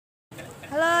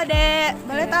Halo Dek,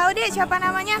 boleh tahu Dek siapa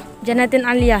namanya? Janatin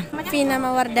Alia, Vina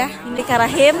Mawardah, Dika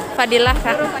Rahim, Fadilah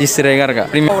Kak. Isregar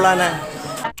Kak. Maulana.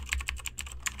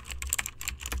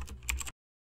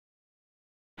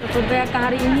 PBAK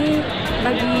hari ini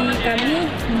bagi kami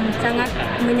sangat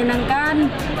menyenangkan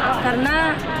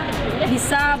karena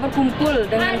bisa berkumpul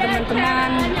dengan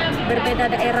teman-teman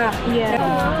berbeda daerah. Iya.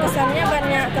 Kesannya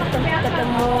banyak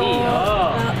ketemu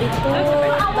itu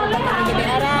berbagai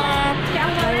daerah,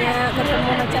 banyak ketemu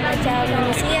macam-macam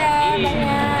manusia,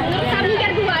 banyak.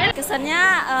 Kesannya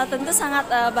tentu sangat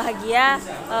bahagia,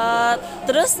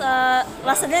 terus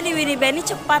rasanya di UIN ini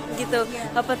cepat gitu,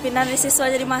 perpindahan dari siswa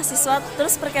jadi mahasiswa,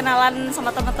 terus perkenalan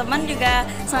sama teman-teman juga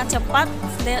sangat cepat,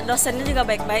 dosennya juga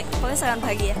baik-baik, pokoknya sangat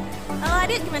bahagia. Kalau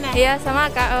Adik gimana? Iya sama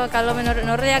Kak, kalau menurut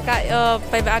Nur ya Kak,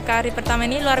 PBAK hari pertama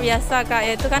ini luar biasa Kak,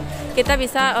 yaitu kan kita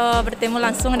bisa bertemu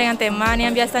langsung dengan teman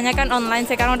yang biasanya kan online,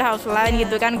 sekarang udah offline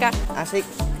gitu kan Kak. Asik,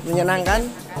 menyenangkan.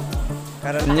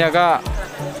 Karena Kak,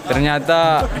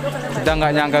 ternyata kita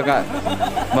nggak nyangka Kak,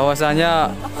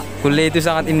 bahwasanya kuliah itu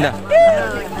sangat indah.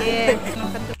 Oke.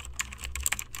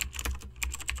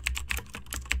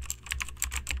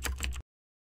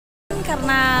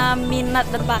 Karena minat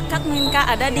dan bakat mungkin Kak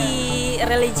ada di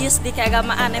religius, di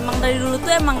keagamaan. Emang dari dulu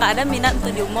tuh emang nggak ada minat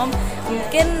untuk di umum,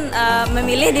 mungkin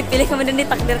memilih dipilih kemudian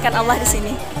ditakdirkan Allah di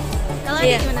sini. Kalau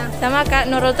Adik Iya, gimana? sama Kak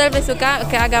Nurul tuh lebih suka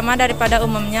ke agama daripada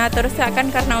umumnya. Terus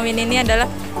kan karena UIN ini adalah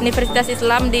Universitas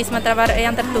Islam di Sumatera Barat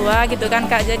yang tertua gitu kan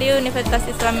Kak. Jadi Universitas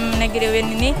Islam Negeri UIN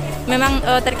ini memang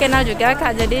terkenal juga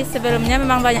Kak. Jadi sebelumnya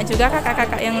memang banyak juga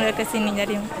kakak-kakak yang udah kesini.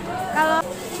 Jadi Kalau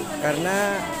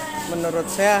Karena menurut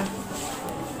saya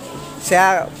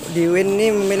di UIN ini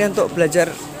memilih untuk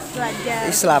belajar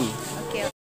Islam.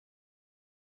 Oke.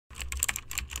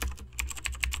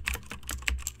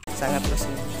 Sangat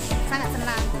resmi. Sangat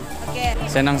senang. Oke.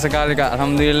 Senang sekali Kak,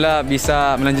 alhamdulillah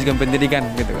bisa melanjutkan pendidikan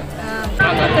gitu Kak.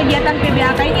 Kegiatan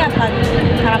PBAK ini apa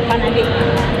harapan Adik?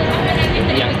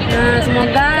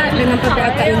 semoga dengan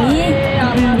PBAK ini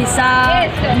bisa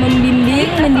membimbing,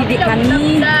 mendidik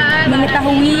kami,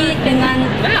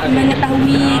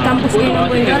 mengetahui kampus UIN Imam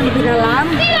Bonjol lebih dalam,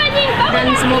 dan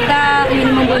semoga UIN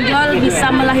Imam Bonjol bisa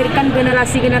melahirkan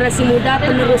generasi-generasi muda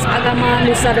penerus agama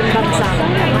nusa dan bangsa.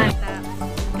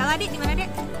 Kalau Adik gimana Dek?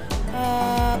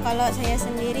 Kalau saya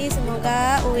sendiri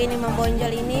semoga UIN Imam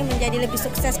Bonjol ini menjadi lebih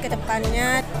sukses ke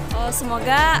depannya.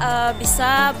 Semoga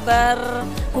bisa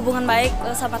berhubungan baik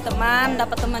sama teman,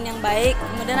 dapat teman yang baik,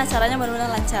 kemudian acaranya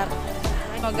benar-benar lancar.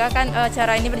 Semoga kan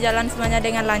acara ini berjalan semuanya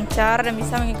dengan lancar dan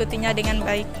bisa mengikutinya dengan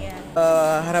baik.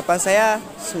 Harapan saya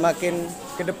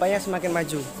kedepannya semakin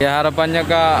maju. Ya harapannya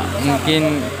Kak,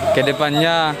 mungkin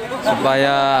kedepannya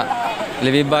supaya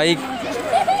lebih baik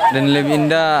dan lebih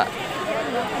indah.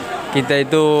 Kita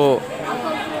itu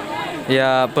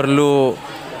ya perlu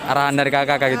arahan dari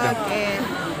kakak gitu.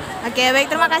 Oke,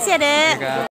 baik, terima kasih ya Dek.